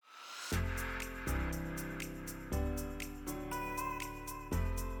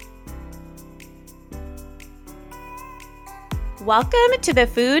Welcome to the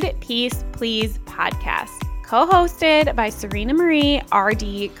Food Peace Please podcast, co-hosted by Serena Marie,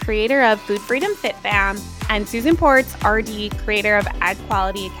 RD, creator of Food Freedom Fit Fam, and Susan Ports, RD, creator of Ag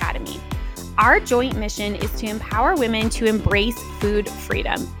Quality Academy. Our joint mission is to empower women to embrace food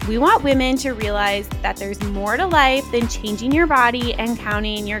freedom. We want women to realize that there's more to life than changing your body and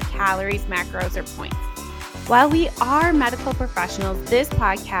counting your calories, macros, or points. While we are medical professionals, this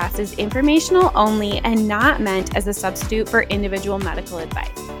podcast is informational only and not meant as a substitute for individual medical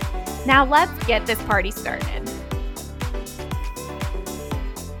advice. Now let's get this party started.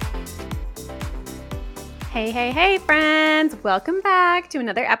 Hey, friends. Welcome back to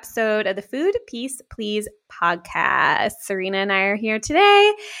another episode of the Food Peace Please podcast. Serena and I are here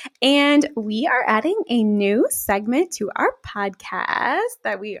today, and we are adding a new segment to our podcast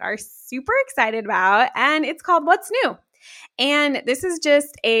that we are super excited about, and it's called What's New? And this is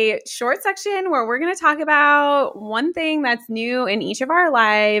just a short section where we're going to talk about one thing that's new in each of our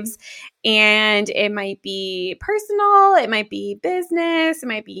lives. And it might be personal, it might be business, it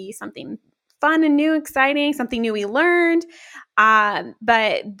might be something fun and new, exciting, something new we learned.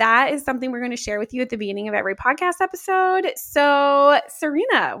 But that is something we're going to share with you at the beginning of every podcast episode. So,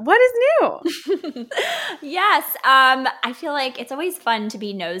 Serena, what is new? Yes. I feel like it's always fun to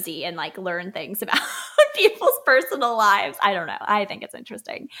be nosy and like learn things about people's personal lives. I don't know. I think it's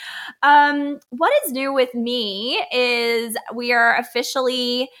interesting. What is new with me is we are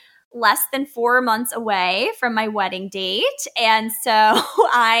officially less than 4 months away from my wedding date. And so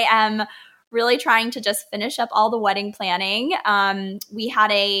I am really trying to just finish up all the wedding planning. We had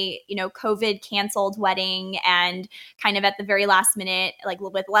a, COVID canceled wedding, and kind of at the very last minute, like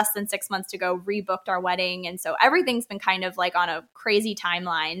with less than 6 months to go, rebooked our wedding. And so everything's been kind of like on a crazy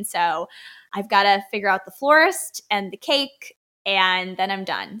timeline. So I've got to figure out the florist and the cake, and then I'm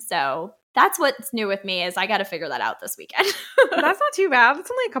done. So that's what's new with me, is I got to figure that out this weekend. That's not too bad. It's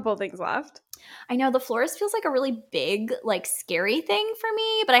only a couple of things left. I know the florist feels like a really big, like scary thing for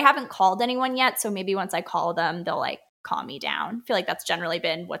me, but I haven't called anyone yet. So maybe once I call them, they'll like calm me down. I feel like that's generally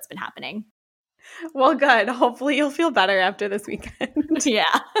been what's been happening. Well, good. Hopefully you'll feel better after this weekend.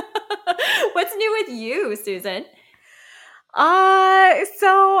 Yeah. What's new with you, Susan?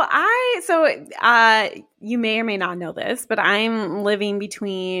 You may or may not know this, but I'm living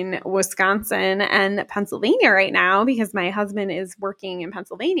between Wisconsin and Pennsylvania right now because my husband is working in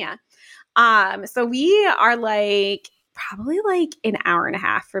Pennsylvania. So we are probably an hour and a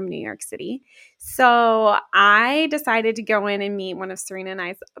half from New York City. So I decided to go in and meet one of Serena and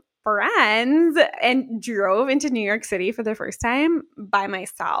I's friends and drove into New York City for the first time by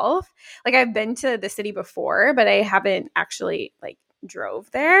myself. Like, I've been to the city before, but I haven't actually drove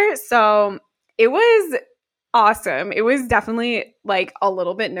there. So it was awesome. It was definitely a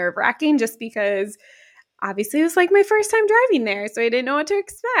little bit nerve-wracking just because obviously it was my first time driving there. So I didn't know what to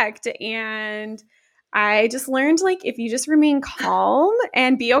expect. And I just learned if you just remain calm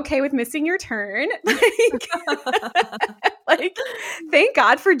and be okay with missing your turn, thank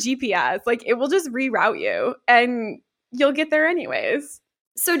God for GPS. It will just reroute you and you'll get there anyways.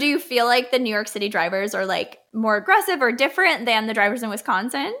 So do you feel like the New York City drivers are more aggressive or different than the drivers in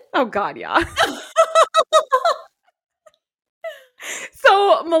Wisconsin? Oh God, yeah.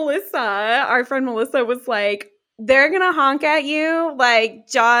 So Melissa, our friend Melissa, was they're going to honk at you.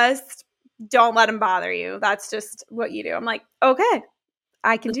 Just don't let them bother you. That's just what you do. I'm okay,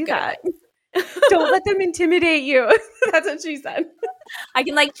 I can do that. Don't let them intimidate you. That's what she said. I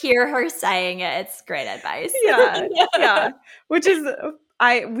can hear her saying it. It's great advice. Yeah. Which is,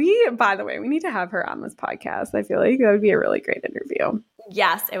 by the way, we need to have her on this podcast. I feel like that would be a really great interview.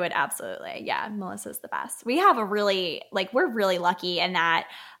 Yes, it would absolutely. Yeah, Melissa's the best. We have we're really lucky in that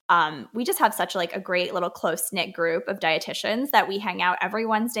we just have such a great little close-knit group of dietitians that we hang out every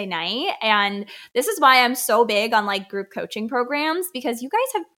Wednesday night. And this is why I'm so big on group coaching programs, because you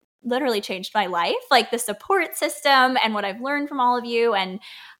guys have literally changed my life, the support system and what I've learned from all of you. And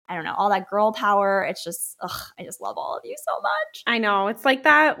I don't know, all that girl power. It's just, I just love all of you so much. I know. It's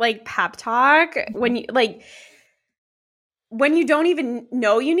that pep talk when you when you don't even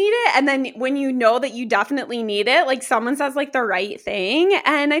know you need it, and then when you know that you definitely need it, someone says the right thing.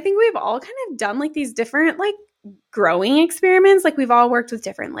 And I think we've all kind of done these different growing experiments. We've all worked with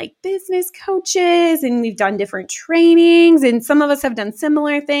different business coaches, and we've done different trainings, and some of us have done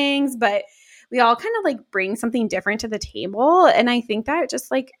similar things, but we all kind of bring something different to the table. And I think that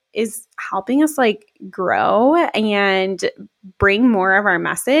just is helping us grow and bring more of our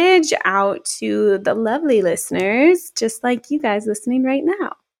message out to the lovely listeners, just like you guys listening right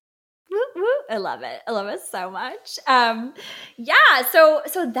now. Woo, woo. I love it. I love it so much. Yeah, so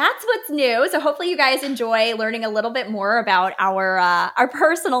that's what's new. So hopefully you guys enjoy learning a little bit more about our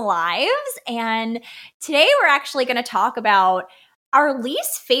personal lives. And today we're actually going to talk about our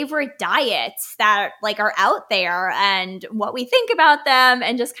least favorite diets that like are out there and what we think about them,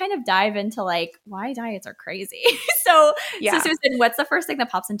 and just kind of dive into like why diets are crazy. So Susan, what's the first thing that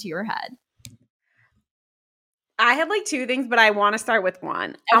pops into your head? I have like two things, but I want to start with one.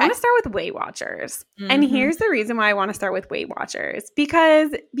 Okay. I want to start with Weight Watchers. Mm-hmm. And here's the reason why I want to start with Weight Watchers.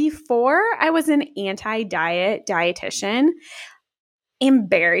 Because before I was an anti-diet dietitian,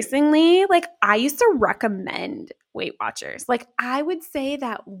 embarrassingly, like I used to recommend Weight Watchers. Like I would say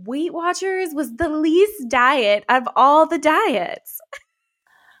that Weight Watchers was the least diet of all the diets.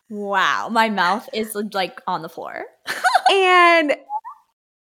 Wow. My mouth is like on the floor. And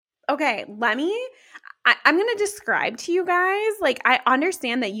okay, I'm going to describe to you guys, like I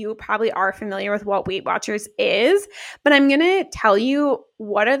understand that you probably are familiar with what Weight Watchers is, but I'm going to tell you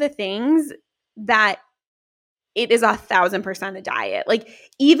what are the things that it is 1,000% a diet. Like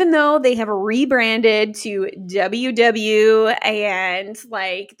even though they have rebranded to WW and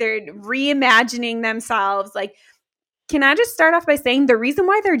like they're reimagining themselves, like can I just start off by saying the reason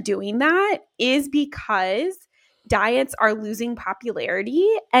why they're doing that is because diets are losing popularity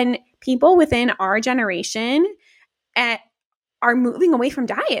and people within our generation are moving away from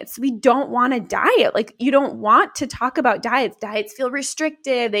diets. We don't want a diet. Like you don't want to talk about diets. Diets feel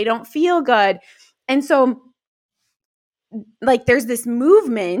restrictive. They don't feel good. And so like there's this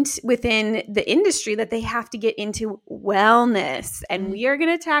movement within the industry that they have to get into wellness. And we are going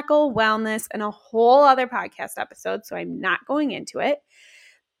to tackle wellness in a whole other podcast episode. So I'm not going into it.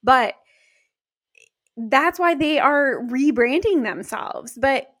 But that's why they are rebranding themselves.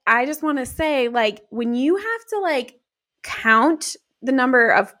 But I just want to say, like, when you have to like count the number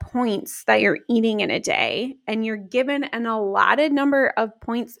of points that you're eating in a day and you're given an allotted number of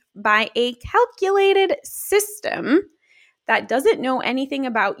points by a calculated system that doesn't know anything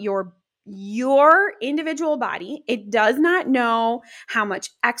about your individual body. It does not know how much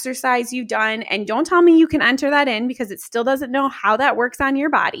exercise you've done. And don't tell me you can enter that in because it still doesn't know how that works on your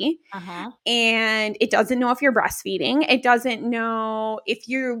body. And it doesn't know if you're breastfeeding. It doesn't know if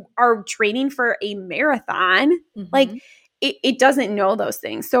you are training for a marathon. Like it doesn't know those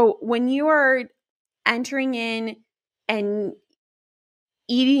things. So when you are entering in and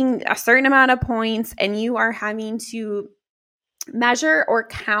eating a certain amount of points and you are having to measure or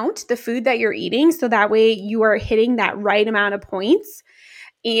count the food that you're eating so that way you are hitting that right amount of points,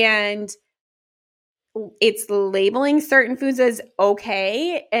 and it's labeling certain foods as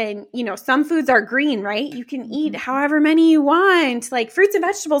okay. And you know, some foods are green, right? You can eat however many you want. Like fruits and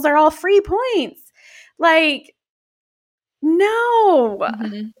vegetables are all free points. Like no.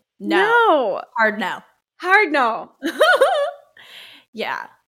 Hard no. Yeah.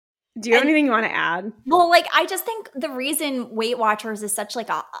 Do you have anything you want to add? Well, like, I just think the reason Weight Watchers is such like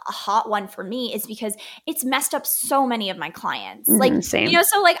a hot one for me is because it's messed up so many of my clients. Like, same. You know,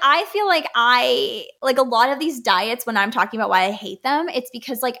 so like, I feel like a lot of these diets, when I'm talking about why I hate them, it's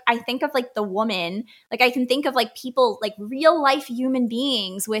because like, I think of like the woman, like I can think of like people, like real life human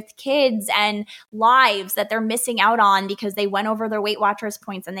beings with kids and lives that they're missing out on because they went over their Weight Watchers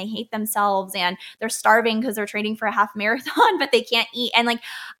points and they hate themselves and they're starving because they're training for a half marathon, but they can't eat. And like,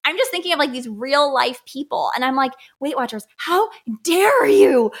 I'm just thinking of like these real life people. And I'm like, Weight Watchers, how dare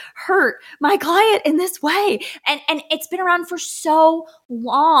you hurt my client in this way? And it's been around for so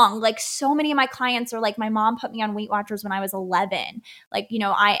long. Like so many of my clients are like, my mom put me on Weight Watchers when I was 11. Like, you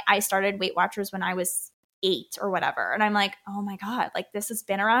know, I started Weight Watchers when I was 8 or whatever. And I'm like, oh my God, like this has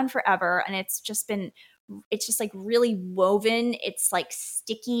been around forever. And it's just like really woven. It's like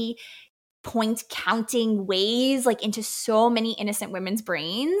sticky point counting ways like into so many innocent women's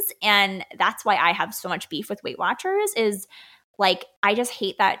brains. And that's why I have so much beef with Weight Watchers is like, I just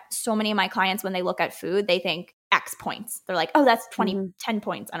hate that so many of my clients, when they look at food, they think X points. They're like, oh, that's 10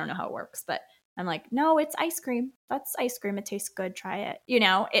 points. I don't know how it works, but I'm like, no, it's ice cream. That's ice cream. It tastes good. Try it. You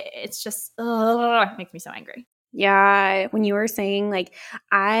know, it's just, it makes me so angry. Yeah. When you were saying like,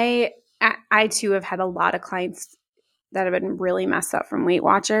 I too have had a lot of clients that have been really messed up from Weight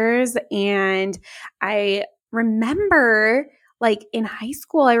Watchers. And I remember like in high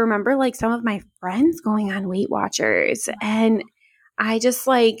school, I remember like some of my friends going on Weight Watchers and I just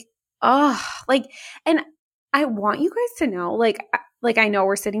like, and I want you guys to know, like I know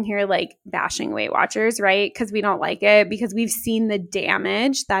we're sitting here like bashing Weight Watchers, right? Because we don't like it because we've seen the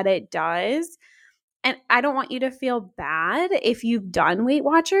damage that it does. And I don't want you to feel bad if you've done Weight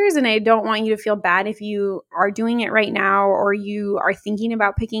Watchers, and I don't want you to feel bad if you are doing it right now or you are thinking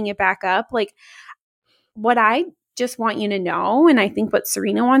about picking it back up. Like, what I just want you to know, and I think what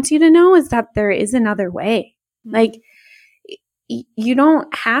Serena wants you to know, is that there is another way. Mm-hmm. Like, you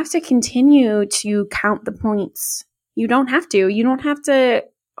don't have to continue to count the points. You don't have to. You don't have to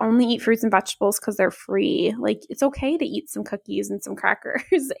only eat fruits and vegetables because they're free. Like, it's okay to eat some cookies and some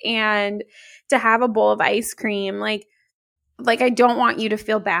crackers and to have a bowl of ice cream. Like I don't want you to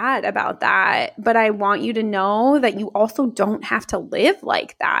feel bad about that, but I want you to know that you also don't have to live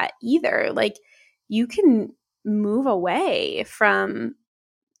like that either. Like, you can move away from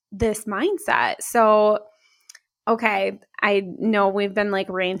this mindset. So, okay, I know we've been like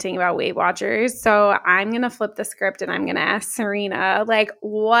ranting about Weight Watchers, so I'm going to flip the script and I'm going to ask Serena, like,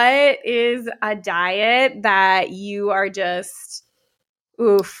 what is a diet that you are just,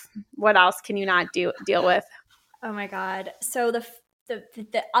 oof, what else can you not deal with? Oh my God. So the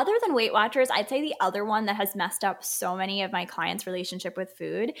other than Weight Watchers, I'd say the other one that has messed up so many of my clients' relationship with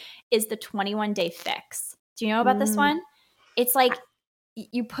food is the 21-day fix. Do you know about this one? It's like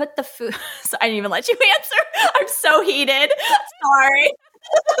you put the food – so I didn't even let you answer. I'm so heated. Sorry.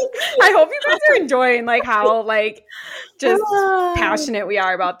 I hope you guys are enjoying like how like just passionate we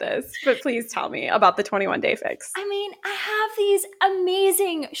are about this. But please tell me about the 21-day fix. I mean, I have these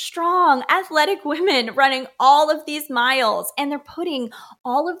amazing, strong, athletic women running all of these miles, and they're putting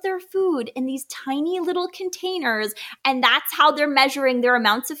all of their food in these tiny little containers, and that's how they're measuring their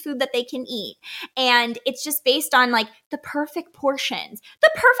amounts of food that they can eat. And it's just based on like the perfect portions.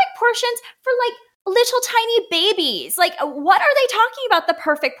 The perfect portions for like little tiny babies. Like, what are they talking about, the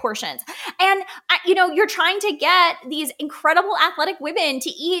perfect portions? And, you're trying to get these incredible athletic women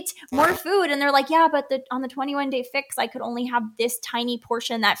to eat more food. And they're like, yeah, but on the 21-day fix, I could only have this tiny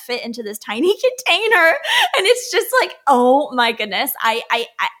portion that fit into this tiny container. And it's just like, oh my goodness. I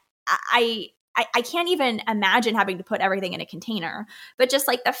can't even imagine having to put everything in a container, but just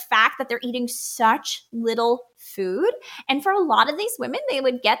like the fact that they're eating such little food. And for a lot of these women, they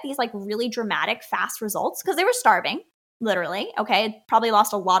would get these like really dramatic fast results because they were starving, literally. Okay. Probably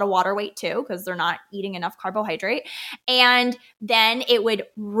lost a lot of water weight too because they're not eating enough carbohydrate. And then it would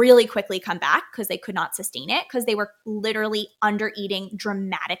really quickly come back because they could not sustain it because they were literally under eating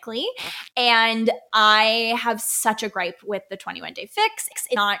dramatically. And I have such a gripe with the 21-day fix. It's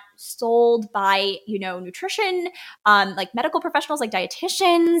not sold by, nutrition, like medical professionals, like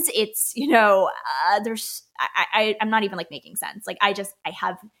dietitians. It's, I'm not even like making sense. Like I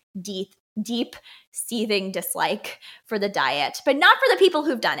have deep seething dislike for the diet, but not for the people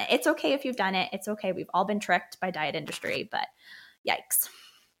who've done it. It's okay if you've done it. It's okay. We've all been tricked by diet industry, but yikes.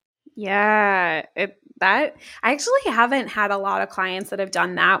 Yeah, I actually haven't had a lot of clients that have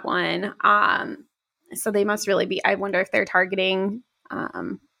done that one. So they must really be, I wonder if they're targeting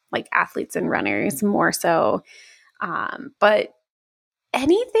like athletes and runners more so. But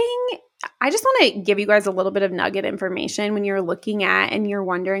anything, I just want to give you guys a little bit of nugget information when you're looking at and you're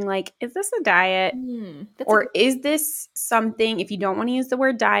wondering, like, is this a diet? Or is this something, if you don't want to use the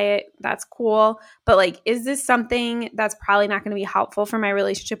word diet, that's cool. But like, is this something that's probably not going to be helpful for my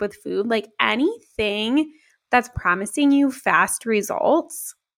relationship with food? Like anything that's promising you fast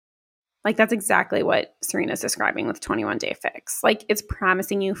results, like that's exactly what Serena's describing with 21-day fix. Like it's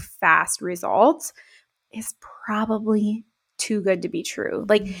promising you fast results is probably too good to be true.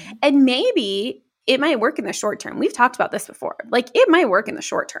 Like, and maybe it might work in the short term. We've talked about this before. Like it might work in the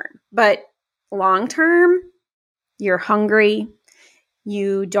short term, but long term, you're hungry.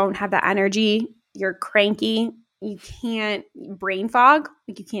 You don't have the energy. You're cranky. You can't brain fog.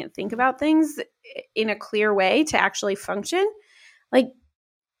 Like you can't think about things in a clear way to actually function. Like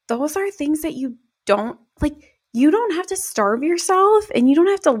those are things that you don't have to starve yourself and you don't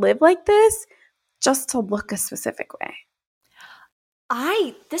have to live like this just to look a specific way.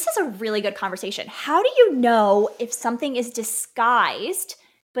 This is a really good conversation. How do you know if something is disguised,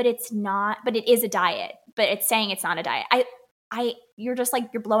 but it's not, but it is a diet, but it's saying it's not a diet? You're just like,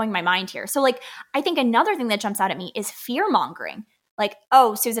 you're blowing my mind here. So like, I think another thing that jumps out at me is fear mongering. Like,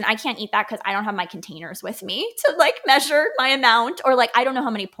 oh, Susan, I can't eat that because I don't have my containers with me to like measure my amount, or like, I don't know how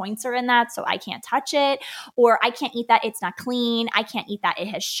many points are in that, so I can't touch it. Or I can't eat that, it's not clean. I can't eat that, it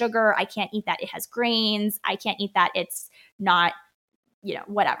has sugar. I can't eat that, it has grains. I can't eat that, it's not,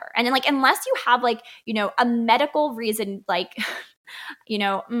 whatever. And then like, unless you have like, a medical reason, like,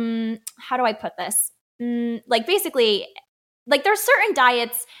 how do I put this? Like basically, like there's certain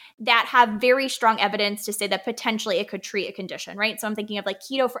diets that have very strong evidence to say that potentially it could treat a condition, right? So I'm thinking of like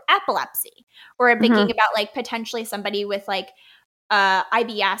keto for epilepsy, or I'm thinking about like potentially somebody with like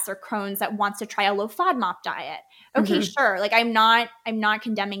IBS or Crohn's that wants to try a low FODMAP diet. Okay, sure. Like I'm not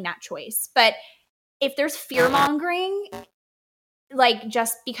condemning that choice. But if there's fear mongering, like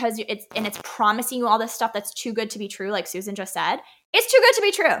just because it's promising you all this stuff that's too good to be true, like Susan just said, it's too good to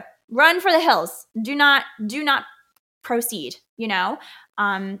be true. Run for the hills. Do not proceed, you know?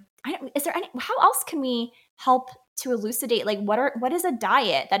 Is there how else can we help to elucidate, like what is a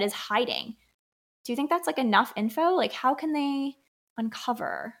diet that is hiding? Do you think that's like enough info? Like how can they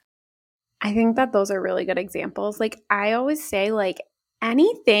uncover? I think that those are really good examples. Like I always say, like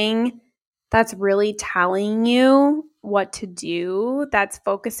anything that's really telling you what to do, that's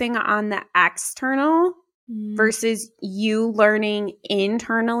focusing on the external versus you learning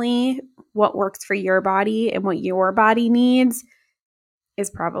internally what works for your body and what your body needs, is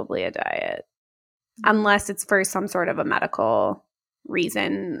probably a diet. Unless it's for some sort of a medical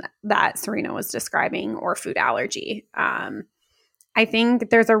reason that Serena was describing, or food allergy. I think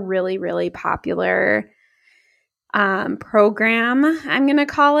there's a really, really popular program, I'm going to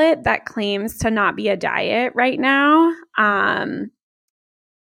call it, that claims to not be a diet right now.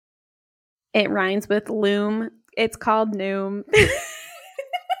 It rhymes with loom. It's called Noom.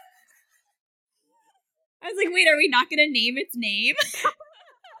 I was like, wait, are we not going to name its name?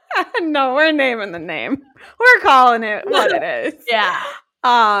 No, we're naming the name. We're calling it what it is. Yeah.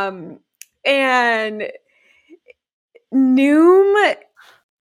 And Noom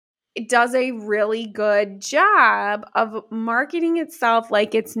does a really good job of marketing itself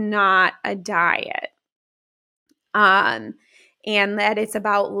like it's not a diet. And that it's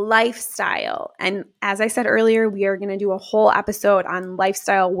about lifestyle. And as I said earlier, we are going to do a whole episode on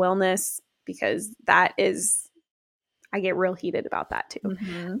lifestyle wellness, because that is, I get real heated about that too.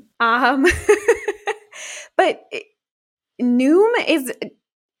 But Noom is,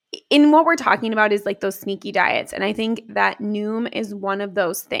 in what we're talking about, is like those sneaky diets. And I think that Noom is one of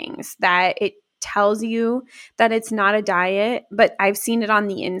those things that it tells you that it's not a diet, but I've seen it on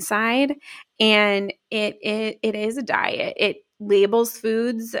the inside, and it is a diet. It labels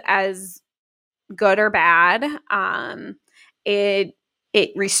foods as good or bad.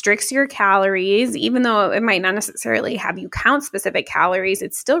 It restricts your calories, even though it might not necessarily have you count specific calories.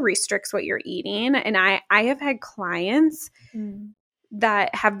 It still restricts what you're eating. And I have had clients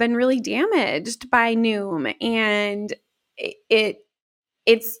that have been really damaged by Noom, and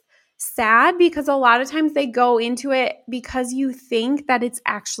it's sad because a lot of times they go into it because you think that it's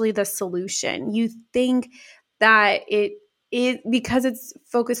actually the solution. You think that it because it's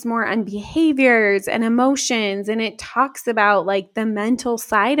focused more on behaviors and emotions, and it talks about like the mental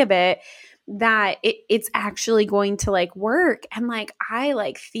side of it, that it's actually going to like work. And like I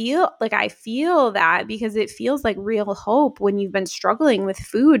feel that, because it feels like real hope when you've been struggling with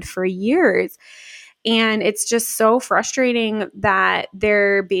food for years. And it's just so frustrating that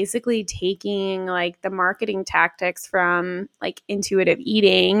they're basically taking like the marketing tactics from like intuitive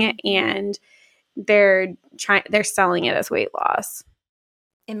eating, and they're selling it as weight loss.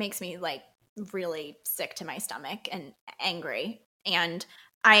 It makes me like really sick to my stomach and angry. And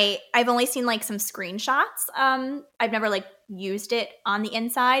I've only seen like some screenshots. I've never like used it on the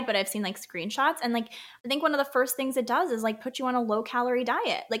inside, but I've seen like screenshots. And like, I think one of the first things it does is like put you on a low calorie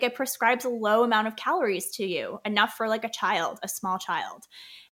diet. Like it prescribes a low amount of calories to you, enough for like a small child.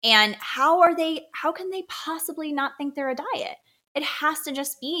 And how can they possibly not think they're a diet? It has to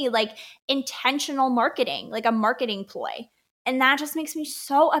just be like intentional marketing, like a marketing ploy. And that just makes me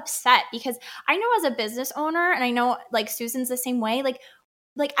so upset, because I know as a business owner, and I know like Susan's the same way, like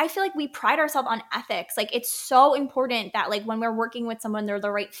I feel like we pride ourselves on ethics. Like it's so important that like when we're working with someone, they're the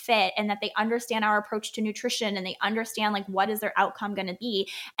right fit, and that they understand our approach to nutrition, and they understand like what is their outcome going to be.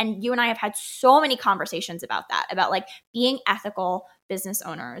 And you and I have had so many conversations about that, about like being ethical business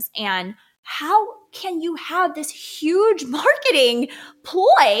owners. And how can you have this huge marketing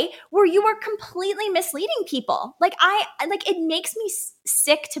ploy where you are completely misleading people? Like it makes me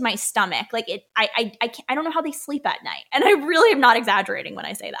sick to my stomach. Like I don't know how they sleep at night. And I really am not exaggerating when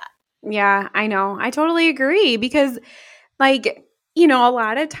I say that. Yeah, I know. I totally agree, because like, you know, a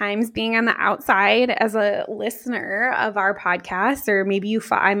lot of times being on the outside as a listener of our podcast, or maybe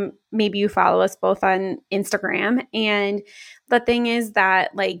you follow us both on Instagram. And the thing is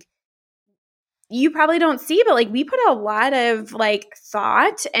that like, you probably don't see, but like we put a lot of like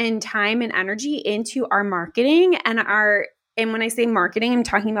thought and time and energy into our marketing, and when I say marketing, I'm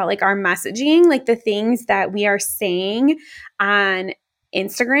talking about like our messaging, like the things that we are saying on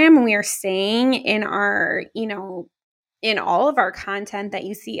Instagram, and we are saying in our, you know, in all of our content that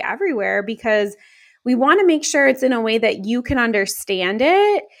you see everywhere, because We want to make sure it's in a way that you can understand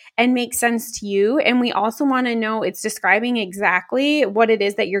it and make sense to you. And we also want to know it's describing exactly what it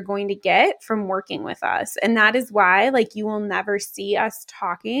is that you're going to get from working with us. And that is why, like, you will never see us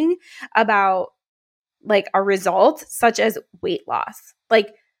talking about like a result such as weight loss,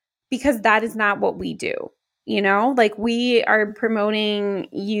 like, because that is not what we do. You know, like, we are promoting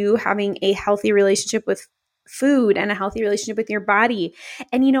you having a healthy relationship with food and a healthy relationship with your body.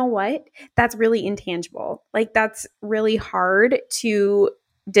 And you know what? That's really intangible. Like, that's really hard to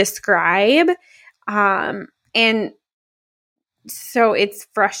describe. And so it's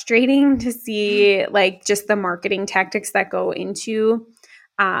frustrating to see like just the marketing tactics that go into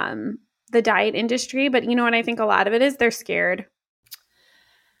the diet industry. But you know what? I think a lot of it is they're scared.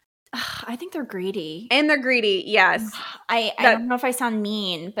 I think they're greedy. And they're greedy, yes. I don't know if I sound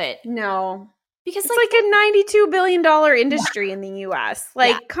mean, but no. Because it's like a $92 billion industry in the US.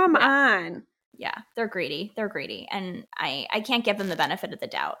 Like, come on. Yeah, they're greedy. They're greedy. And I can't give them the benefit of the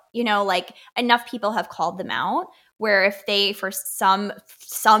doubt. You know, like, enough people have called them out where if they for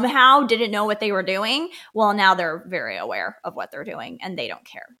somehow didn't know what they were doing, well, now they're very aware of what they're doing and they don't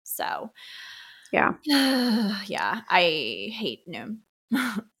care. So, yeah. Yeah, I hate Noom.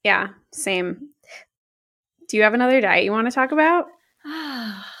 Yeah, same. Do you have another diet you want to talk about?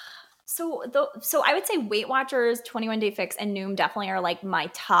 So I would say Weight Watchers, 21 Day Fix, and Noom definitely are like my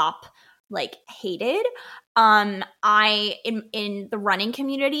top, like, hated. In the running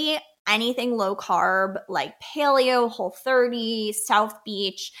community, anything low carb, like paleo, Whole30, South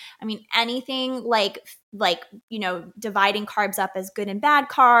Beach. I mean, anything like, you know, dividing carbs up as good and bad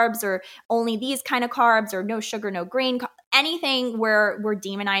carbs, or only these kind of carbs, or no sugar, no grain, anything where we're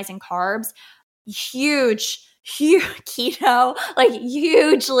demonizing carbs. Huge keto, like,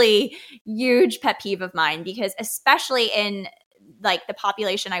 huge pet peeve of mine, because especially in like the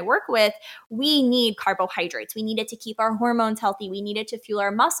population I work with, we need carbohydrates. We need it to keep our hormones healthy. We need it to fuel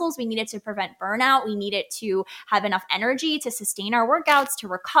our muscles. We need it to prevent burnout. We need it to have enough energy to sustain our workouts, to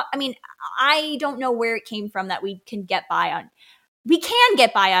recover. I mean, I don't know where it came from that we can get by on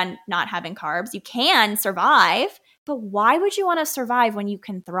not having carbs. You can survive, but why would you want to survive when you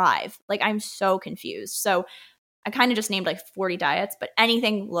can thrive? Like, I'm so confused. So I kind of just named like 40 diets, but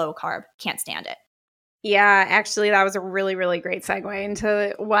anything low carb, can't stand it. Yeah, actually, that was a really, really great segue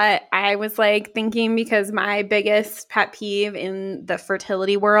into what I was like thinking, because my biggest pet peeve in the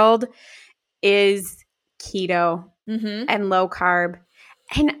fertility world is keto and low carb.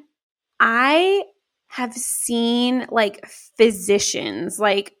 And I have seen like physicians,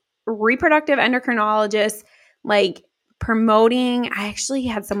 like reproductive endocrinologists, like promoting. I actually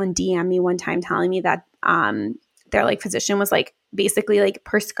had someone DM me one time telling me that their like physician was like basically like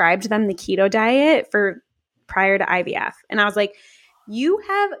prescribed them the keto diet for prior to IVF. And I was like, you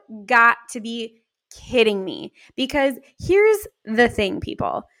have got to be kidding me. Because here's the thing,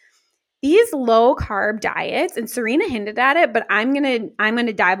 people. These low carb diets, and Serena hinted at it, but I'm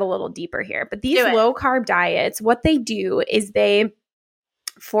gonna dive a little deeper here. But these low carb diets, what they do is they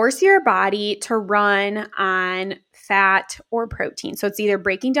force your body to run on fat or protein. So it's either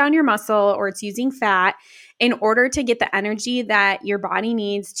breaking down your muscle or it's using fat in order to get the energy that your body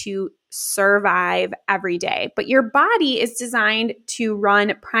needs to survive every day. But your body is designed to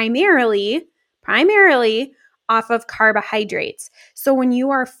run primarily off of carbohydrates. So when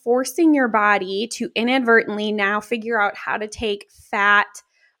you are forcing your body to inadvertently now figure out how to take fat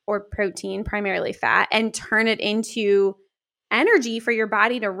or protein, primarily fat, and turn it into energy for your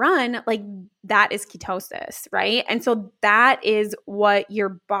body to run, like, that is ketosis, right? And so that is what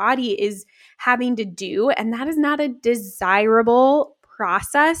your body is having to do. And that is not a desirable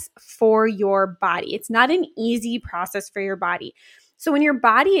process for your body. It's not an easy process for your body. So when your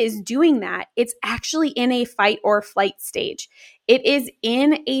body is doing that, it's actually in a fight or flight stage. It is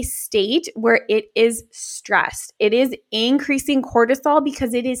in a state where it is stressed. It is increasing cortisol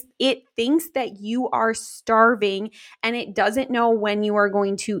because it thinks that you are starving and it doesn't know when you are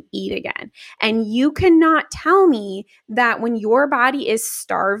going to eat again. And you cannot tell me that when your body is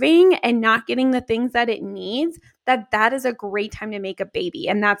starving and not getting the things that it needs, that is a great time to make a baby.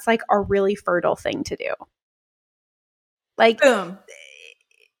 And that's like a really fertile thing to do. Like, boom,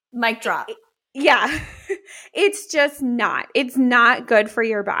 mic drop. Yeah, it's just not. It's not good for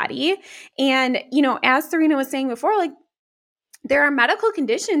your body. And, you know, as Serena was saying before, like, there are medical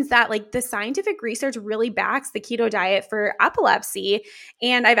conditions that like the scientific research really backs the keto diet for epilepsy.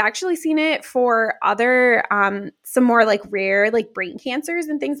 And I've actually seen it for other, some more like rare, like brain cancers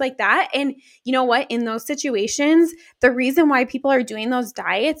and things like that. And you know what? In those situations, the reason why people are doing those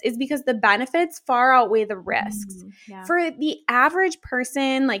diets is because the benefits far outweigh the risks. Yeah. For the average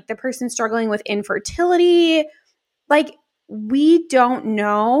person, like the person struggling with infertility, like we don't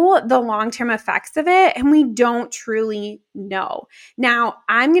know the long-term effects of it, and we don't truly know. Now,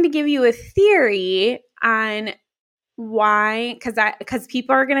 I'm going to give you a theory on why, because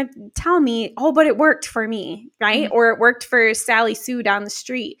people are going to tell me, oh, but it worked for me, right? Or it worked for Sally Sue down the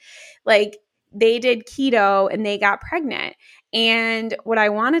street. Like they did keto and they got pregnant. And what I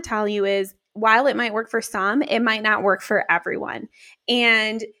want to tell you is, while it might work for some, it might not work for everyone.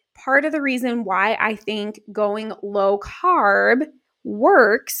 And part of the reason why I think going low carb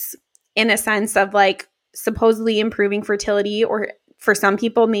works in a sense of like supposedly improving fertility, or for some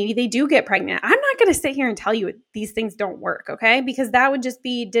people, maybe they do get pregnant. I'm not going to sit here and tell you these things don't work, okay? Because that would just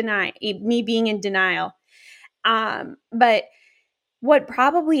be me being in denial. But what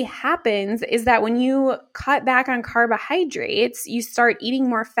probably happens is that when you cut back on carbohydrates, you start eating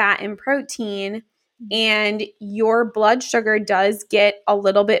more fat and protein, and your blood sugar does get a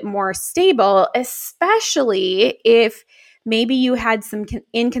little bit more stable, especially if maybe you had some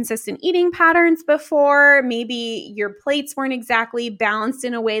inconsistent eating patterns before. Maybe your plates weren't exactly balanced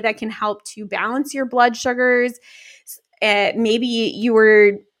in a way that can help to balance your blood sugars. Maybe you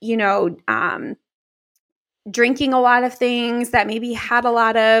were, drinking a lot of things that maybe had a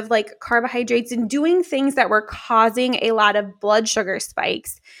lot of like carbohydrates and doing things that were causing a lot of blood sugar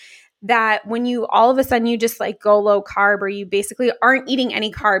spikes, that when you all of a sudden you just like go low carb, or you basically aren't eating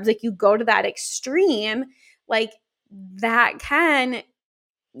any carbs, like you go to that extreme, like that can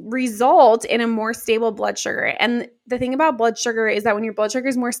result in a more stable blood sugar. And the thing about blood sugar is that when your blood sugar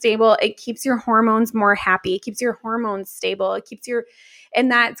is more stable, it keeps your hormones more happy. It keeps your hormones stable. And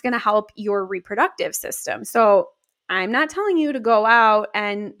that's going to help your reproductive system. So I'm not telling you to go out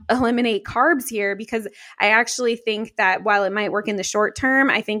and eliminate carbs here, because I actually think that while it might work in the short term,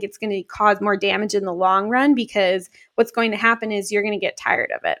 I think it's going to cause more damage in the long run, because what's going to happen is you're going to get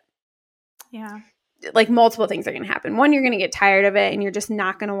tired of it. Yeah. Like multiple things are going to happen. One, you're going to get tired of it, and you're just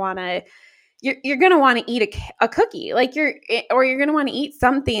not going to want to, you're going to want to eat a cookie, like you're going to want to eat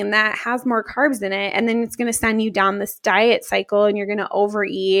something that has more carbs in it. And then it's going to send you down this diet cycle, and you're going to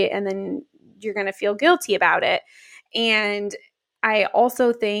overeat, and then you're going to feel guilty about it. And I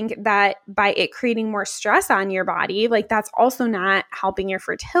also think that by it creating more stress on your body, like that's also not helping your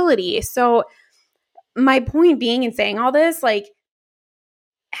fertility. So my point being in saying all this, like,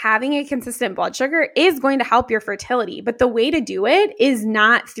 having a consistent blood sugar is going to help your fertility, but the way to do it is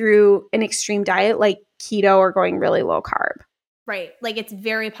not through an extreme diet like keto or going really low carb. Right. Like it's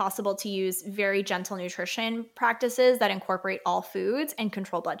very possible to use very gentle nutrition practices that incorporate all foods and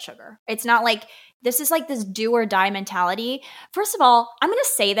control blood sugar. It's not like this is like this do or die mentality. First of all, I'm going to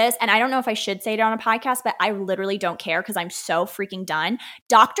say this, and I don't know if I should say it on a podcast, but I literally don't care because I'm so freaking done.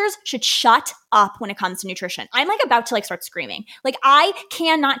 Doctors should shut up when it comes to nutrition. I'm like about to like start screaming. Like I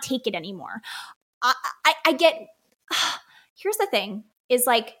cannot take it anymore. I get, here's the thing is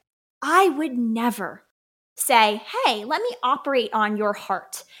like, I would never say, hey, let me operate on your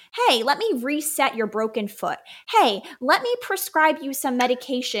heart. Hey, let me reset your broken foot. Hey, let me prescribe you some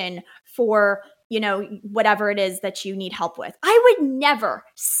medication for, whatever it is that you need help with. I would never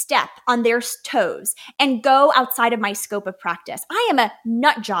step on their toes and go outside of my scope of practice. I am a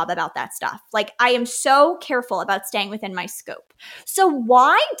nut job about that stuff. Like I am so careful about staying within my scope. So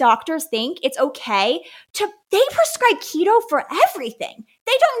why doctors think it's okay they prescribe keto for everything.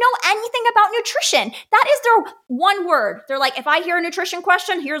 They don't know anything about nutrition. That is their one word. They're like, if I hear a nutrition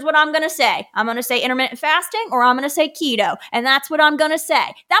question, here's what I'm going to say. I'm going to say intermittent fasting, or I'm going to say keto. And that's what I'm going to say.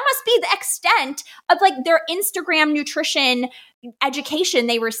 That must be the extent of like their Instagram nutrition education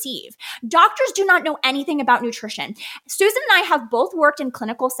they receive. Doctors do not know anything about nutrition. Susan and I have both worked in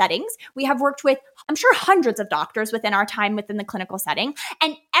clinical settings. We have worked with, I'm sure, hundreds of doctors within our time within the clinical setting.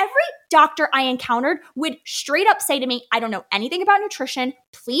 And every doctor I encountered would straight up say to me, I don't know anything about nutrition.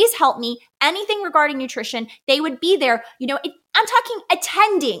 Please help me. Anything regarding nutrition. They would be there. I'm talking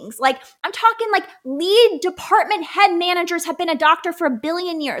attendings. Like I'm talking like lead department head managers have been a doctor for 1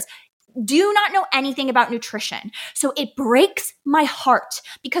 billion years. Do not know anything about nutrition. So it breaks my heart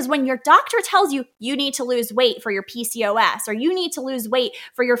because when your doctor tells you you need to lose weight for your PCOS, or you need to lose weight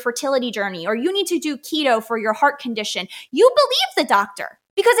for your fertility journey, or you need to do keto for your heart condition, you believe the doctor.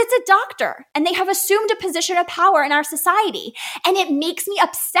 because it's a doctor and they have assumed a position of power in our society. And it makes me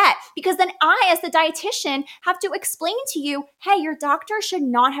upset because then I, as the dietitian, have to explain to you, hey, your doctor should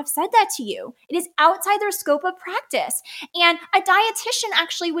not have said that to you. It is outside their scope of practice. And a dietitian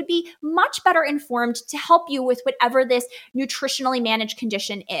actually would be much better informed to help you with whatever this nutritionally managed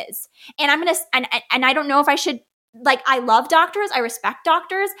condition is. And I'm going to, and I don't know if I should, like, I love doctors, I respect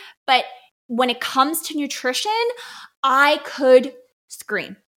doctors, but when it comes to nutrition, I could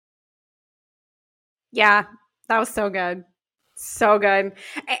scream. Yeah, that was so good. So good.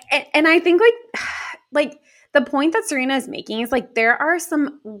 And I think like the point that Serena is making is like there are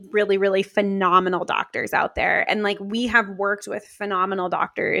some really, really phenomenal doctors out there. And like we have worked with phenomenal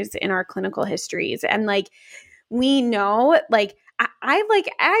doctors in our clinical histories. And like we know like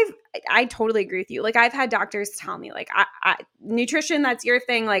I totally agree with you. Like I've had doctors tell me like nutrition, that's your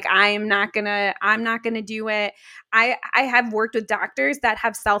thing. Like I'm not gonna do it. I have worked with doctors that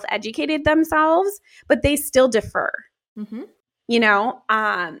have self-educated themselves, but they still defer. Mm-hmm. You know,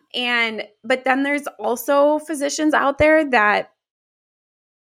 but then there's also physicians out there that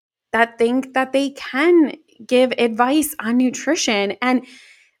think that they can give advice on nutrition. And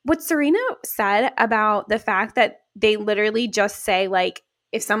what Serena said about the fact that they literally just say, like,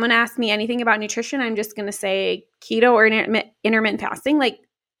 if someone asks me anything about nutrition, I'm just going to say keto or intermittent fasting. Like,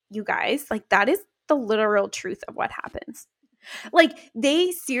 you guys, like, that is the literal truth of what happens. Like,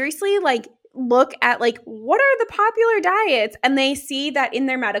 they seriously, like, look at, like, what are the popular diets? And they see that in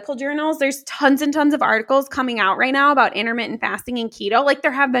their medical journals, there's tons and tons of articles coming out right now about intermittent fasting and keto. Like,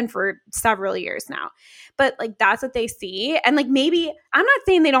 there have been for several years now. But, like, that's what they see. And, like, maybe, I'm not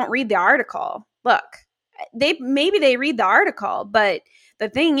saying they don't read the article. Look, maybe they read the article, but the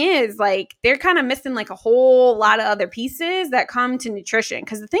thing is, like, they're kind of missing like a whole lot of other pieces that come to nutrition.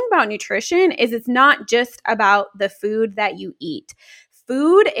 Because the thing about nutrition is it's not just about the food that you eat.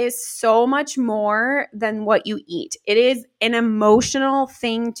 Food is so much more than what you eat. It is an emotional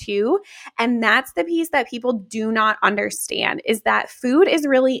thing too. And that's the piece that people do not understand, is that food is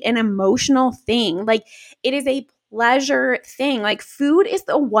really an emotional thing. Like, it is a pleasure thing. Like, food is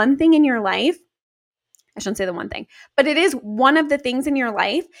the one thing in your life. I shouldn't say the one thing, but it is one of the things in your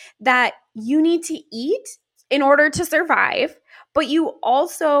life that you need to eat in order to survive, but you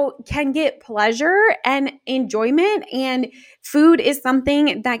also can get pleasure and enjoyment. And food is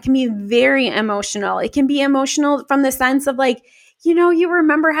something that can be very emotional. It can be emotional from the sense of, like, you know, you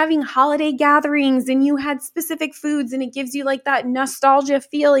remember having holiday gatherings and you had specific foods and it gives you like that nostalgia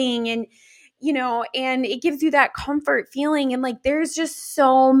feeling, and you know, and it gives you that comfort feeling. And like, there's just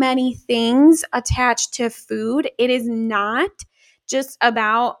so many things attached to food. It is not just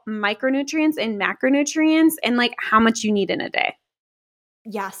about micronutrients and macronutrients and like how much you need in a day.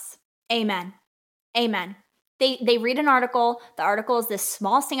 Yes. Amen. Amen. They read an article. The article is this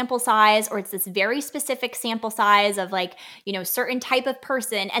small sample size, or it's this very specific sample size of, like, you know, certain type of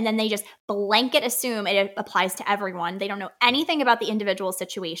person. And then they just blanket assume it applies to everyone. They don't know anything about the individual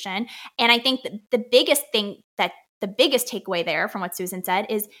situation. And I think that the biggest takeaway there from what Susan said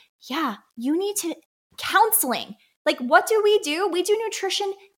is, yeah, you need to counseling. Like, what do? We do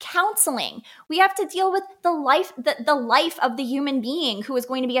nutrition counseling. We have to deal with the life of the human being who is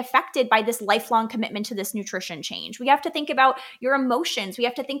going to be affected by this lifelong commitment to this nutrition change. We have to think about your emotions. We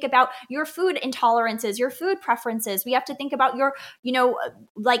have to think about your food intolerances, your food preferences. We have to think about your, you know,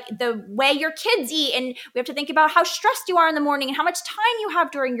 like the way your kids eat. And we have to think about how stressed you are in the morning and how much time you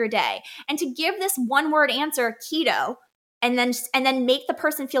have during your day. And to give this one-word answer, keto, and then make the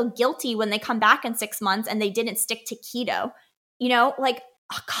person feel guilty when they come back in 6 months and they didn't stick to keto, you know, like,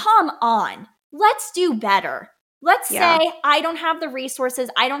 oh, come on, let's do better. Let's say, I don't have the resources,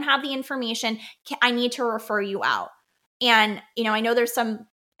 I don't have the information, I need to refer you out. And, you know, I know there's some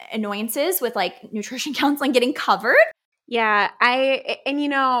annoyances with like nutrition counseling getting covered. Yeah. You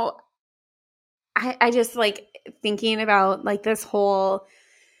know, I just like thinking about like this whole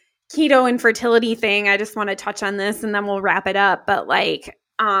keto and fertility thing. I just want to touch on this and then we'll wrap it up. But like,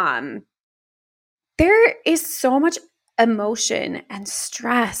 there is so much emotion and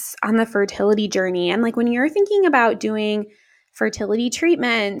stress on the fertility journey. And like, when you're thinking about doing fertility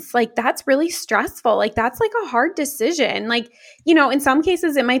treatments, like, that's really stressful. Like, that's like a hard decision. Like, you know, in some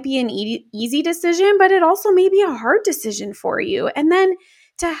cases it might be an easy decision, but it also may be a hard decision for you. And then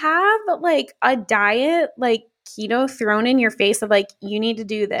to have like a diet like keto thrown in your face of like, you need to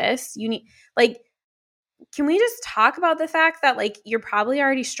do this, you need, like, can we just talk about the fact that like you're probably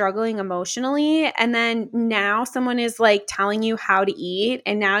already struggling emotionally, and then now someone is like telling you how to eat,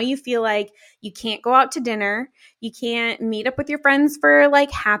 and now you feel like you can't go out to dinner, you can't meet up with your friends for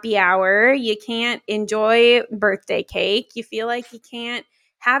like happy hour, you can't enjoy birthday cake, you feel like you can't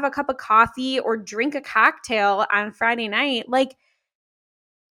have a cup of coffee or drink a cocktail on Friday night. Like,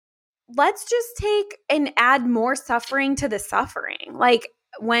 let's just take and add more suffering to the suffering. Like,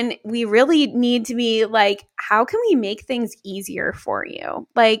 when we really need to be like, how can we make things easier for you?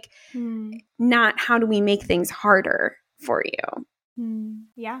 Like, not how do we make things harder for you?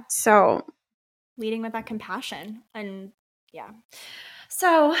 Yeah. So leading with that compassion. And yeah.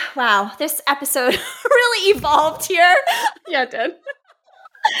 So, wow, this episode really evolved here. Yeah, it did.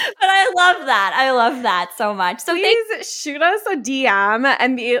 But I love that. I love that so much. So please shoot us a DM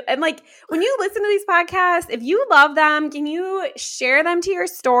and like, when you listen to these podcasts, if you love them, can you share them to your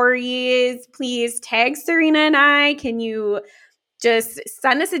stories? Please tag Serena and I. Can you just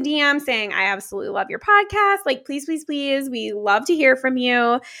send us a DM saying, I absolutely love your podcast. Like, please, please, please. We love to hear from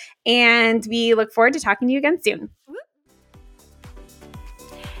you. And we look forward to talking to you again soon.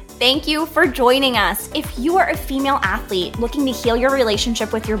 Thank you for joining us. If you are a female athlete looking to heal your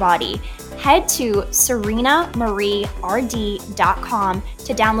relationship with your body, head to serenamarierd.com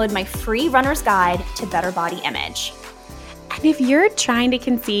to download my free runner's guide to better body image. And if you're trying to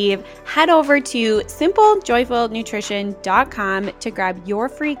conceive, head over to simplejoyfulnutrition.com to grab your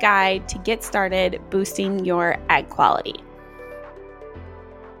free guide to get started boosting your egg quality.